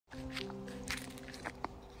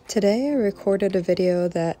Today I recorded a video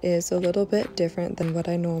that is a little bit different than what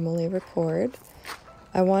I normally record.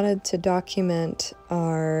 I wanted to document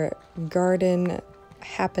our garden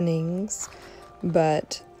happenings,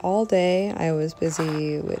 but all day I was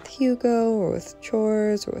busy with Hugo or with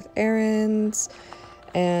chores or with errands,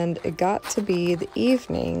 and it got to be the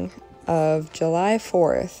evening of July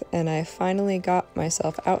 4th and I finally got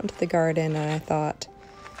myself out into the garden and I thought,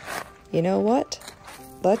 you know what?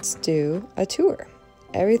 Let's do a tour.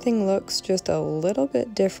 Everything looks just a little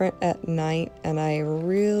bit different at night, and I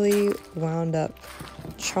really wound up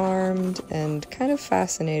charmed and kind of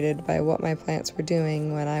fascinated by what my plants were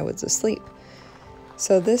doing when I was asleep.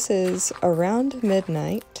 So this is around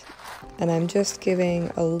midnight, and I'm just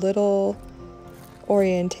giving a little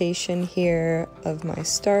orientation here of my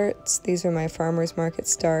starts. These are my farmer's market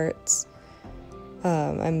starts.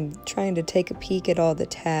 I'm trying to take a peek at all the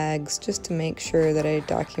tags just to make sure that I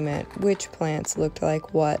document which plants looked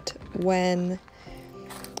like what when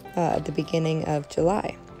at the beginning of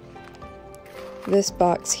July. This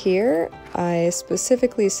box here I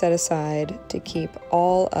specifically set aside to keep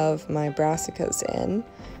all of my brassicas in.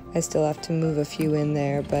 I still have to move a few in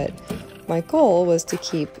there, but my goal was to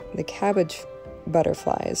keep the cabbage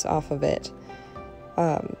butterflies off of it.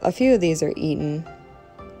 A few of these are eaten,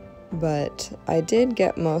 but I did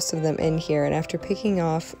get most of them in here, and after picking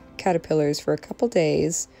off caterpillars for a couple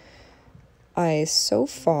days, I so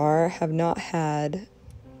far have not had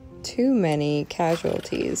too many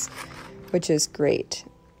casualties, which is great.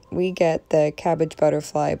 We get the cabbage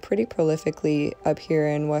butterfly pretty prolifically up here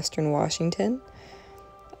in western Washington.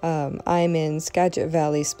 I'm in Skagit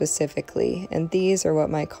Valley specifically, and these are what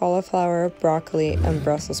my cauliflower, broccoli, and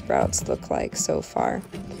Brussels sprouts look like so far.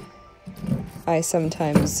 I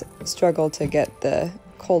sometimes struggle to get the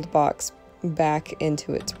cold box back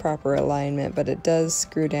into its proper alignment, but it does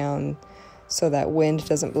screw down so that wind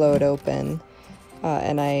doesn't blow it open.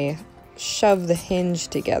 And I shove the hinge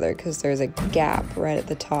together because there's a gap right at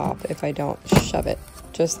the top if I don't shove it,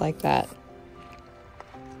 just like that.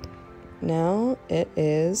 Now it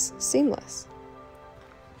is seamless.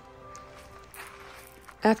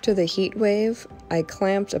 After the heat wave, I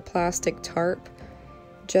clamped a plastic tarp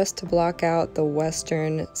just to block out the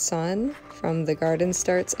western sun from the garden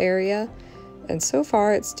starts area, and so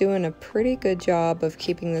far it's doing a pretty good job of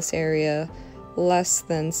keeping this area less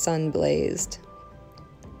than sun blazed.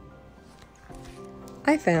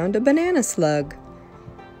 I found a banana slug.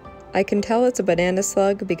 I can tell it's a banana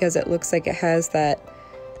slug because it looks like it has that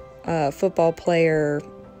football player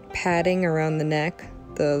padding around the neck,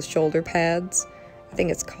 the shoulder pads. I think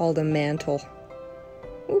it's called a mantle.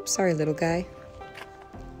 Oops, sorry little guy.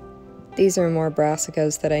 These are more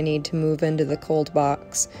brassicas that I need to move into the cold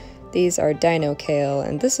box. These are dino kale,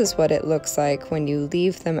 and this is what it looks like when you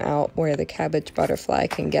leave them out where the cabbage butterfly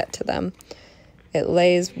can get to them. It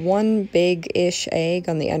lays one big-ish egg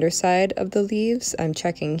on the underside of the leaves. I'm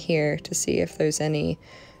checking here to see if there's any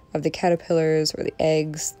of the caterpillars or the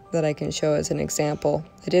eggs that I can show as an example.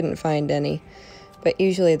 I didn't find any, but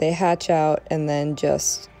usually they hatch out and then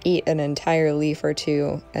just eat an entire leaf or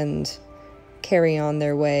two and carry on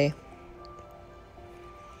their way.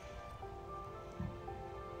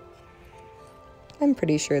 I'm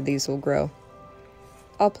pretty sure these will grow.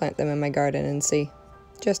 I'll plant them in my garden and see,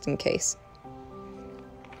 just in case.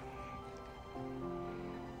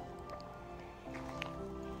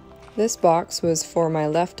 This box was for my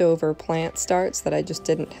leftover plant starts that I just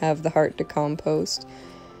didn't have the heart to compost.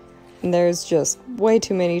 And there's just way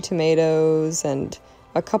too many tomatoes and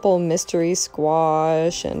a couple mystery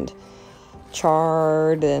squash and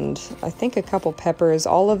chard and I think a couple peppers.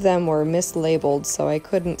 All of them were mislabeled, so I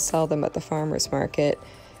couldn't sell them at the farmer's market,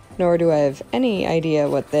 nor do I have any idea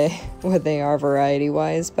what they are variety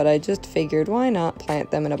wise, but I just figured why not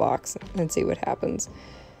plant them in a box and see what happens.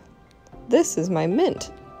 This is my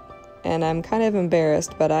mint, and I'm kind of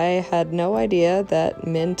embarrassed, but I had no idea that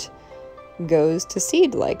mint goes to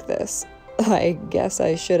seed like this. I guess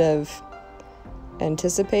I should have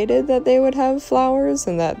anticipated that they would have flowers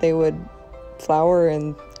and that they would flower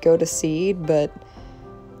and go to seed, but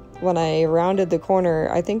when I rounded the corner,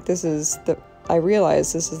 I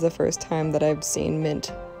realized this is the first time that I've seen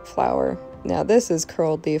mint flower. Now this is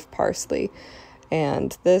curled leaf parsley,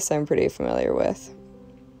 and this I'm pretty familiar with.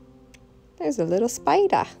 There's a little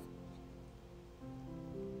spider.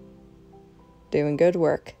 Doing good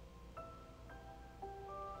work.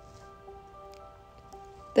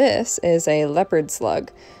 This is a leopard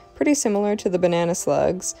slug, pretty similar to the banana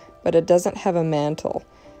slugs, but it doesn't have a mantle.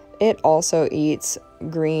 It also eats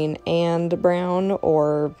green and brown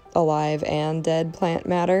or alive and dead plant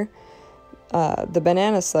matter. The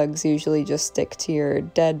banana slugs usually just stick to your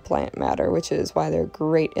dead plant matter, which is why they're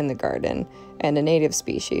great in the garden and a native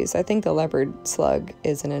species. I think the leopard slug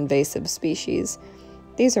is an invasive species.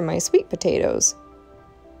 These are my sweet potatoes.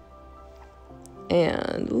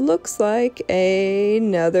 And looks like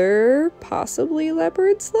another possibly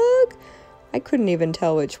leopard slug. I couldn't even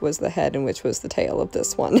tell which was the head and which was the tail of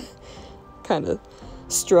this one. Kind of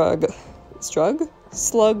struggled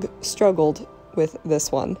with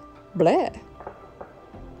this one. Bleh.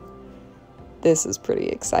 This is pretty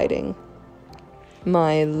exciting.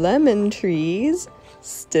 My lemon trees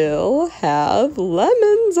still have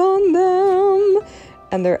lemons on them,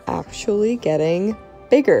 and they're actually getting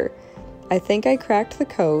bigger. I think I cracked the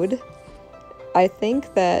code. I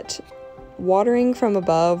think that watering from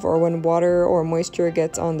above, or when water or moisture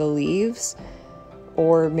gets on the leaves,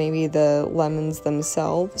 or maybe the lemons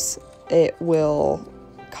themselves, it will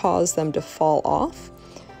cause them to fall off.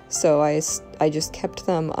 So I just kept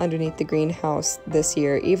them underneath the greenhouse this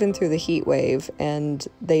year, even through the heat wave, and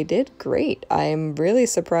they did great. I'm really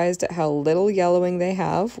surprised at how little yellowing they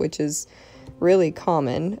have, which is really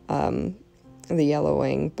common, the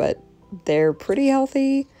yellowing, but they're pretty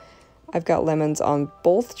healthy. I've got lemons on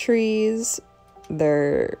both trees.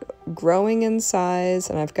 They're growing in size,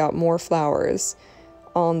 and I've got more flowers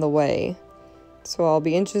on the way. So I'll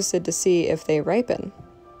be interested to see if they ripen.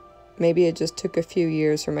 Maybe it just took a few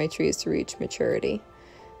years for my trees to reach maturity.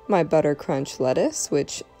 My butter crunch lettuce,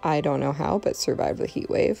 which I don't know how, but survived the heat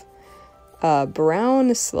wave.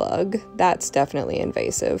 Brown slug, that's definitely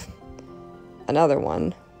invasive. Another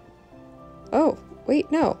one. Oh,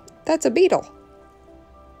 wait, no, that's a beetle.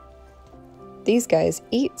 These guys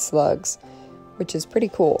eat slugs, which is pretty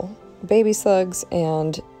cool. Baby slugs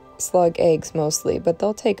and slug eggs mostly, but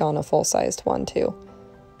they'll take on a full-sized one too.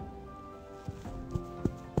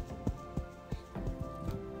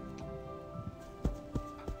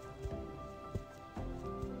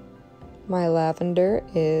 My lavender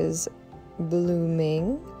is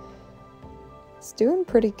blooming. It's doing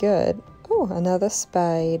pretty good. Oh, another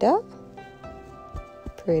spider.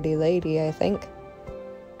 Pretty lady, I think.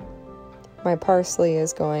 My parsley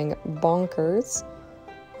is going bonkers.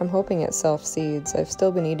 I'm hoping it self-seeds. I've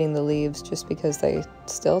still been eating the leaves just because they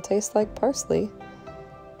still taste like parsley.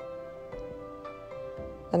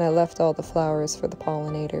 And I left all the flowers for the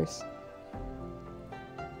pollinators.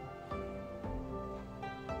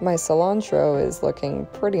 My cilantro is looking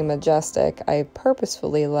pretty majestic. I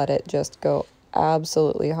purposefully let it just go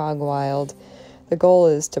absolutely hog wild. The goal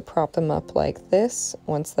is to prop them up like this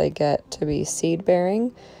once they get to be seed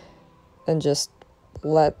bearing, and just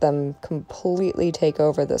let them completely take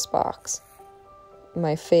over this box.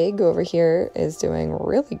 My fig over here is doing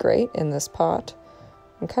really great in this pot.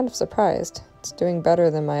 I'm kind of surprised. It's doing better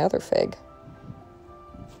than my other fig.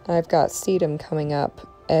 I've got sedum coming up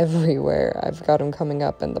everywhere. I've got them coming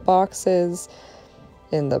up in the boxes,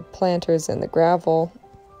 in the planters, in the gravel.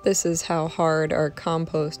 This is how hard our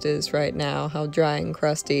compost is right now, how dry and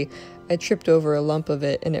crusty. I tripped over a lump of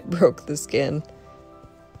it and it broke the skin.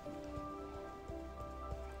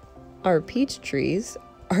 Our peach trees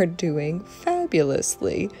are doing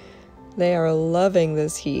fabulously. They are loving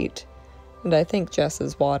this heat, and I think Jess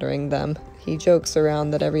is watering them. He jokes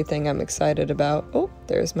around that everything I'm excited about— oh,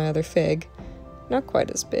 there's my other fig. Not quite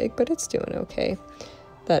as big, but it's doing okay.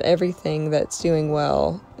 That everything that's doing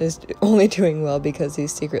well is only doing well because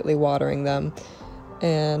he's secretly watering them.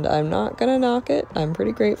 And I'm not gonna knock it. I'm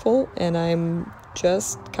pretty grateful, and I'm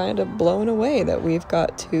just kind of blown away that we've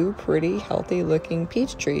got two pretty healthy looking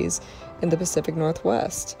peach trees in the Pacific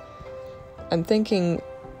Northwest. I'm thinking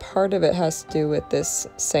part of it has to do with this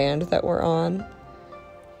sand that we're on.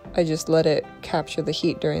 I just let it capture the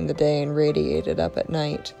heat during the day and radiate it up at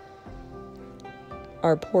night.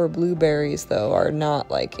 Our poor blueberries, though, are not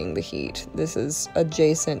liking the heat. This is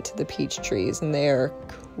adjacent to the peach trees, and they are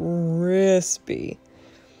crispy.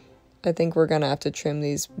 I think we're gonna have to trim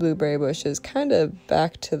these blueberry bushes kind of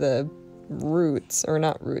back to the roots, or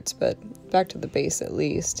not roots, but back to the base at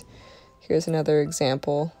least. Here's another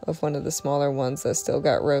example of one of the smaller ones that still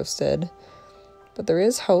got roasted. But there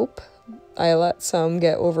is hope. I let some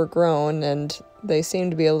get overgrown, and they seem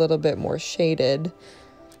to be a little bit more shaded.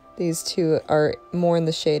 These two are more in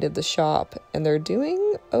the shade of the shop, and they're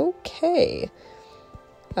doing okay.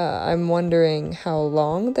 I'm wondering how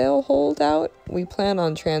long they'll hold out. We plan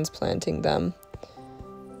on transplanting them.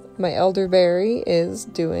 My elderberry is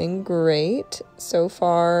doing great. So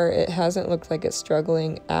far, it hasn't looked like it's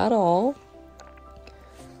struggling at all.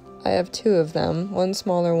 I have two of them, one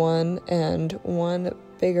smaller one and one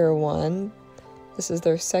bigger one. This is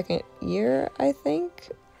their second year, I think.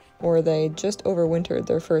 or they just overwintered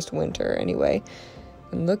their first winter anyway.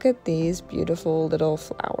 And look at these beautiful little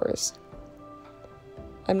flowers.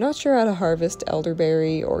 I'm not sure how to harvest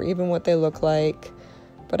elderberry or even what they look like,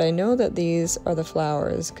 but I know that these are the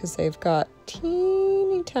flowers because they've got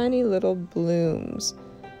teeny tiny little blooms.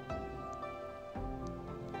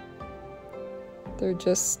 They're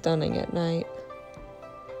just stunning at night.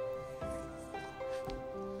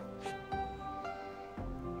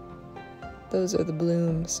 Those are the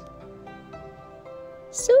blooms.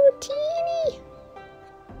 So teeny!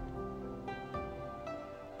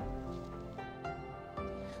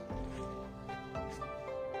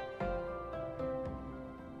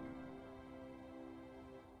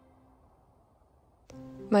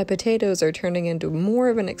 My potatoes are turning into more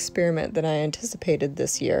of an experiment than I anticipated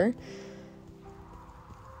this year.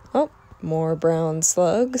 Oh, more brown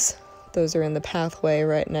slugs. Those are in the pathway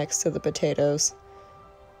right next to the potatoes.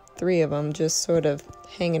 3 of them just sort of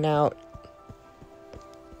hanging out.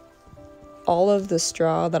 All of the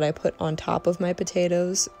straw that I put on top of my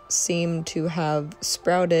potatoes seem to have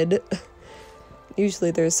sprouted.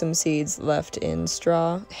 Usually there's some seeds left in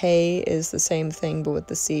straw. Hay is the same thing, but with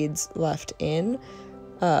the seeds left in.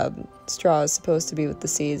 Straw is supposed to be with the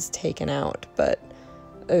seeds taken out, but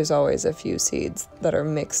there's always a few seeds that are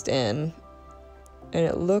mixed in. And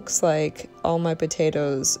it looks like all my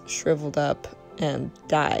potatoes shriveled up and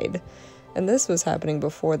died. And this was happening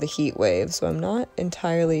before the heat wave, so I'm not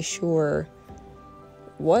entirely sure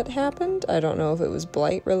what happened. I don't know if it was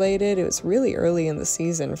blight related. It was really early in the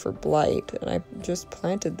season for blight, and I just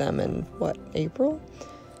planted them in, what, April?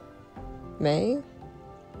 May?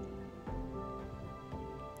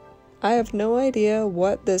 I have no idea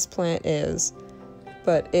what this plant is,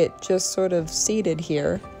 but it just sort of seeded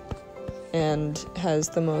here and has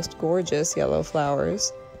the most gorgeous yellow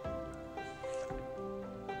flowers.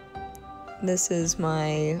 This is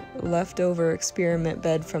my leftover experiment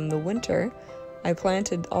bed from the winter. I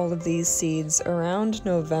planted all of these seeds around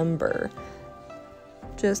November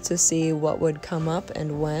just to see what would come up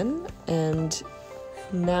and when, and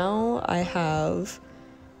now I have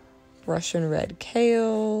Russian red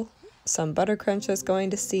kale, some buttercrunch that's going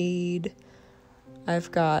to seed.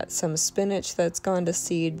 I've got some spinach that's gone to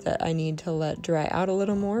seed that I need to let dry out a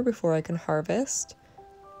little more before I can harvest.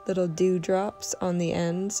 Little dewdrops on the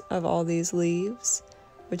ends of all these leaves,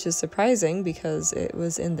 which is surprising because it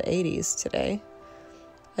was in the 80s today.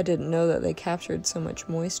 I didn't know that they captured so much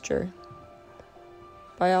moisture.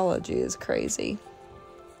 Biology is crazy.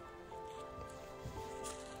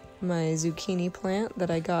 My zucchini plant that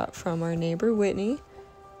I got from our neighbor Whitney.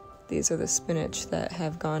 These are the spinach that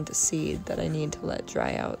have gone to seed that I need to let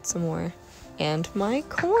dry out some more. And my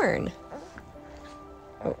corn.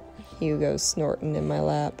 Oh, Hugo's snorting in my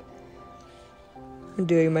lap. I'm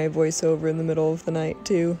doing my voiceover in the middle of the night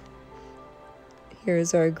too.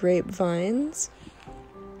 Here's our grapevines.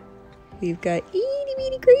 We've got itty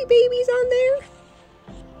bitty grape babies on there.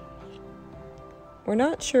 We're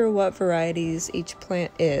not sure what varieties each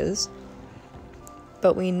plant is,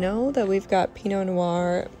 but we know that we've got Pinot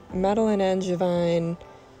Noir, Madeleine Angevine,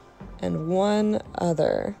 and one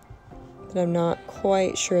other that I'm not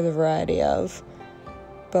quite sure the variety of.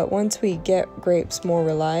 But once we get grapes more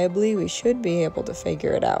reliably, we should be able to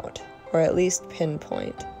figure it out, or at least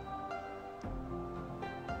pinpoint.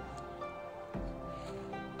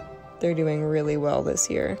 They're doing really well this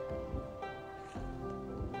year.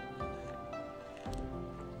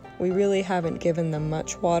 We really haven't given them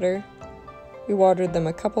much water. We watered them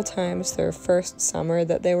a couple times their first summer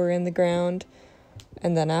that they were in the ground,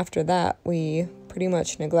 and then after that we pretty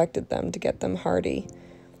much neglected them to get them hardy.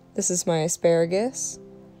 This is my asparagus.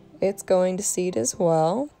 It's going to seed as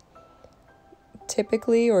well.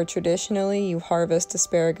 Typically or traditionally you harvest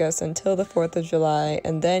asparagus until the 4th of July,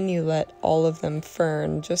 and then you let all of them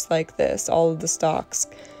fern just like this. All of the stalks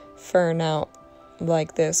fern out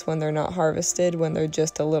like this when they're not harvested, when they're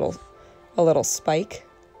just a little spike.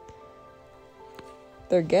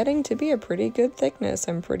 They're getting to be a pretty good thickness.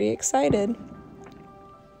 I'm pretty excited.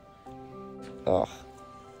 Oh,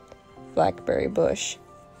 blackberry bush.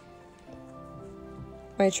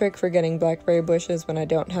 My trick for getting blackberry bushes when I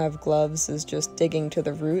don't have gloves is just digging to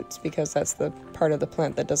the roots, because that's the part of the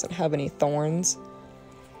plant that doesn't have any thorns.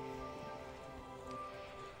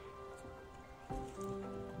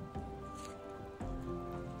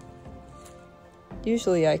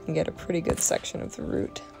 Usually I can get a pretty good section of the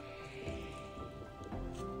root.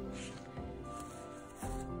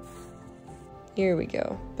 Here we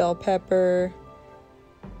go. Bell pepper,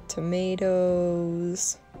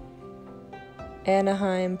 tomatoes,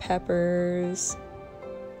 Anaheim peppers.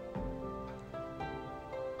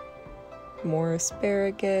 more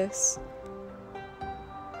asparagus,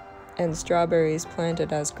 and strawberries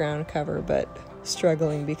planted as ground cover, but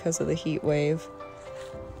struggling because of the heat wave.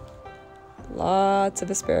 Lots of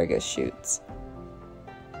asparagus shoots.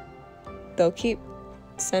 They'll keep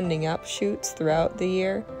sending up shoots throughout the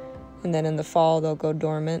year, and then in the fall they'll go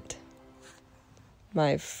dormant.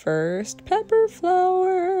 My first pepper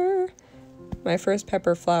flower! My first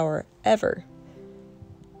pepper flower ever,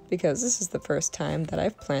 because this is the first time that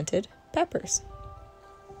I've planted peppers.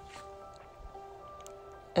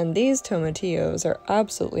 And these tomatillos are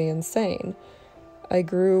absolutely insane. I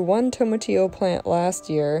grew one tomatillo plant last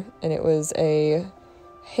year, and it was a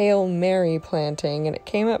Hail Mary planting, and it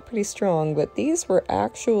came up pretty strong, but these were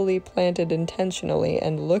actually planted intentionally,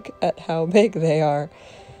 and look at how big they are.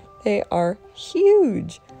 They are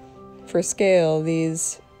huge! For scale,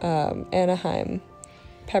 these Anaheim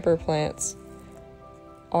pepper plants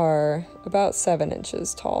are about 7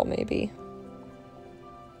 inches tall, maybe.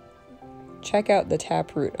 Check out the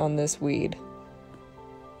taproot on this weed.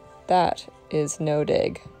 That is no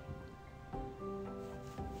dig.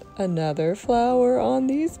 Another flower on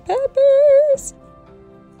these peppers!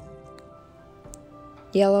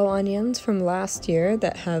 Yellow onions from last year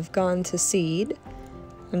that have gone to seed.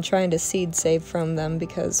 I'm trying to seed save from them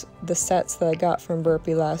because the sets that I got from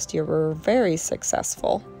Burpee last year were very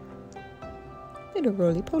successful. Little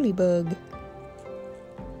roly-poly bug.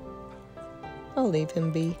 I'll leave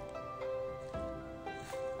him be.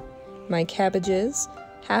 My cabbages,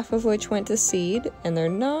 half of which went to seed, and they're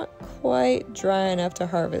not quite dry enough to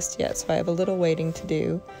harvest yet, so I have a little waiting to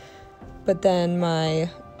do. But then my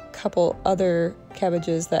couple other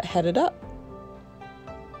cabbages that headed up.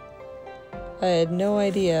 I had no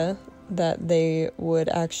idea that they would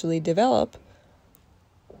actually develop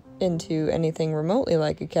into anything remotely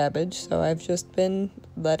like a cabbage, so I've just been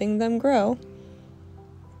letting them grow.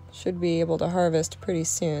 Should be able to harvest pretty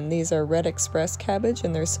soon. These are Red Express cabbage,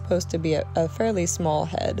 and they're supposed to be a fairly small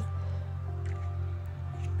head.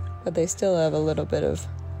 But they still have a little bit of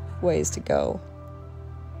ways to go.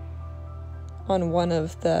 On one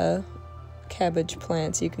of the cabbage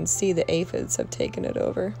plants, you can see the aphids have taken it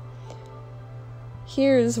over.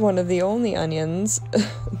 Here's one of the only onions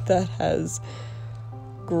that has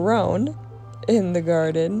grown in the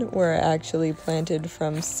garden, where I actually planted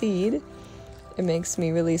from seed. It makes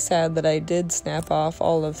me really sad that I did snap off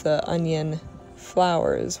all of the onion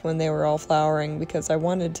flowers when they were all flowering, because I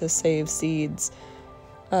wanted to save seeds.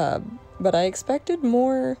 But I expected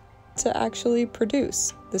more to actually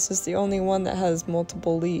produce. This is the only one that has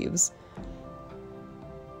multiple leaves.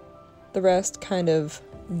 The rest kind of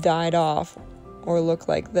died off or look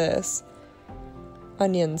like this.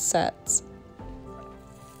 Onion sets.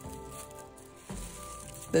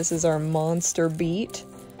 This is our monster beet.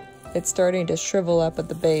 It's starting to shrivel up at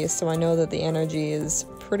the base, so I know that the energy is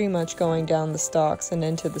pretty much going down the stalks and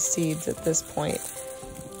into the seeds at this point,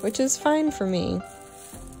 which is fine for me,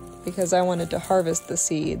 because I wanted to harvest the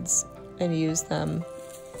seeds and use them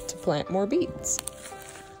to plant more beets.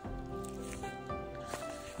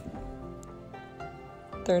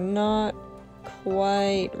 They're not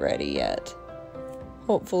quite ready yet.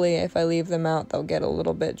 Hopefully, if I leave them out, they'll get a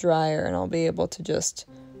little bit drier and I'll be able to just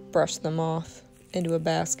brush them off into a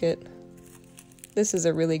basket. This is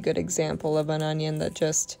a really good example of an onion that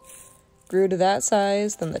just grew to that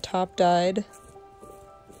size, then the top died,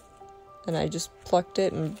 and I just plucked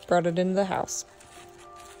it and brought it into the house.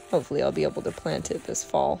 Hopefully I'll be able to plant it this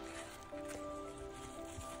fall.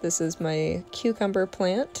 This is my cucumber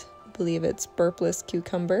plant. I believe it's burpless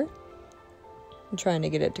cucumber. I'm trying to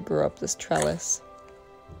get it to grow up this trellis.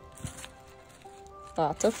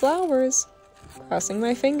 Lots of flowers. Crossing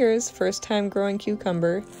my fingers, first time growing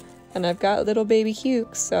cucumber, and I've got little baby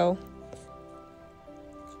cukes, so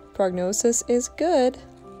prognosis is good.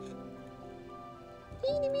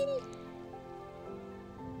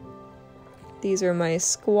 These are my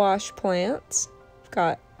squash plants. I've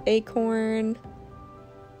got acorn,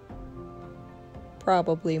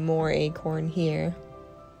 probably more acorn here.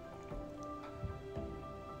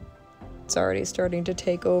 It's already starting to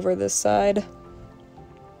take over this side.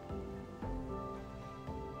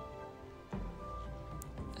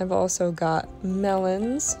 I've also got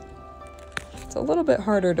melons. It's a little bit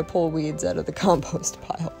harder to pull weeds out of the compost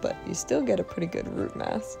pile, but you still get a pretty good root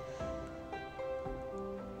mass.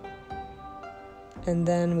 And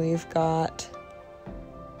then we've got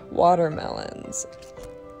watermelons.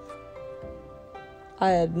 I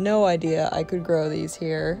had no idea I could grow these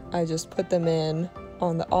here. I just put them in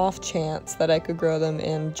on the off chance that I could grow them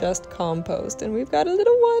in just compost, and we've got a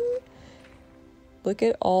little one. Look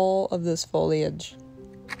at all of this foliage.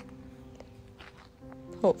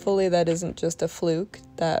 Hopefully that isn't just a fluke,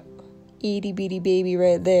 that itty bitty baby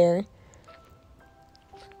right there.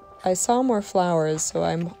 I saw more flowers, so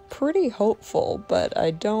I'm pretty hopeful, but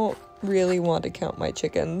I don't really want to count my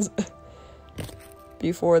chickens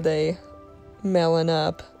before they melon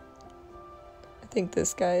up. I think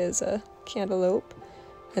this guy is a cantaloupe.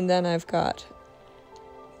 And then I've got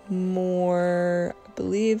more, I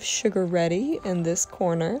believe, sugar ready in this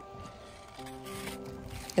corner.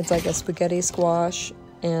 It's like a spaghetti squash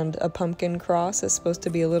and a pumpkin cross. Is supposed to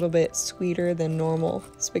be a little bit sweeter than normal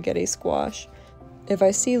spaghetti squash. If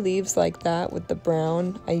I see leaves like that with the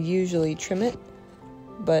brown, I usually trim it,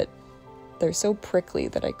 but they're so prickly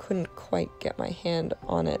that I couldn't quite get my hand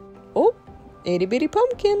on it. Oh, itty bitty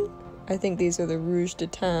pumpkin! I think these are the Rouge de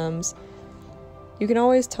Thames. You can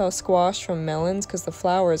always tell squash from melons because the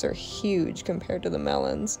flowers are huge compared to the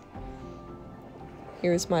melons.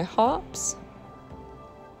 Here's my hops.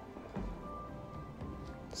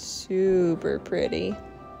 Super pretty.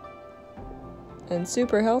 And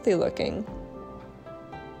super healthy looking.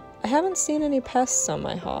 I haven't seen any pests on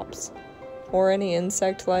my hops, or any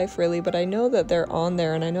insect life really, but I know that they're on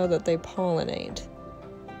there and I know that they pollinate.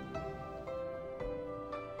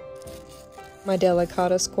 My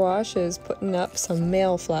delicata squash is putting up some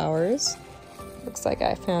male flowers. Looks like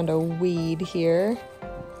I found a weed here.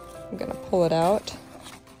 I'm gonna pull it out.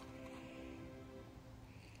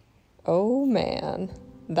 Oh man,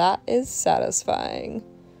 that is satisfying.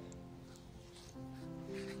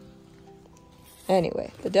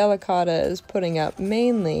 Anyway, the delicata is putting up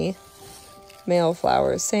mainly male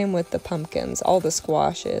flowers, same with the pumpkins, all the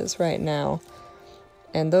squashes right now.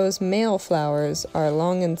 And those male flowers are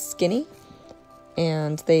long and skinny,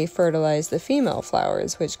 and they fertilize the female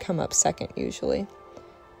flowers, which come up second usually.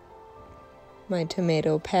 My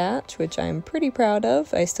tomato patch, which I'm pretty proud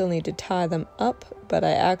of. I still need to tie them up, but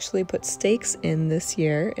I actually put stakes in this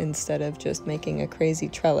year instead of just making a crazy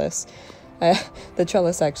trellis. The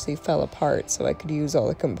trellis actually fell apart, so I could use all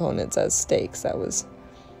the components as stakes. That was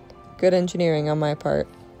good engineering on my part.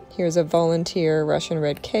 Here's a volunteer Russian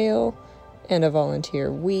red kale and a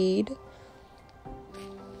volunteer weed.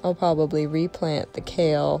 I'll probably replant the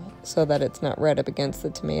kale so that it's not red up against the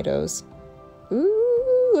tomatoes.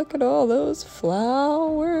 Ooh, look at all those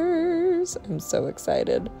flowers. I'm so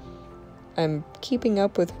excited. I'm keeping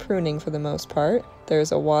up with pruning for the most part.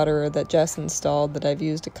 There's a waterer that Jess installed that I've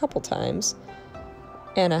used a couple times.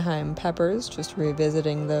 Anaheim peppers, just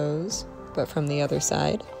revisiting those, but from the other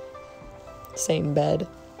side. Same bed.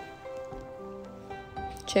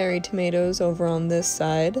 Cherry tomatoes over on this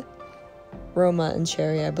side. Roma and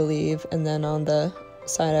cherry, I believe, and then on the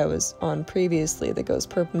side I was on previously that goes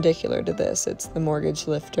perpendicular to this, it's the mortgage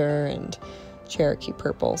lifter and Cherokee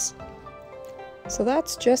purples. So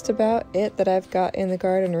that's just about it that I've got in the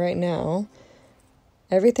garden right now.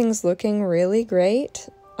 Everything's looking really great.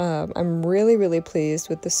 I'm really pleased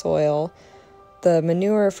with the soil. The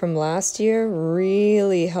manure from last year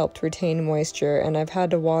really helped retain moisture, and I've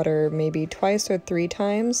had to water maybe twice or 3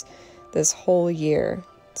 times this whole year.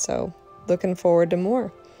 So looking forward to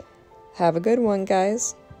more. Have a good one,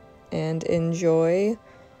 guys, and enjoy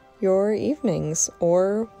your evenings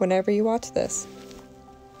or whenever you watch this.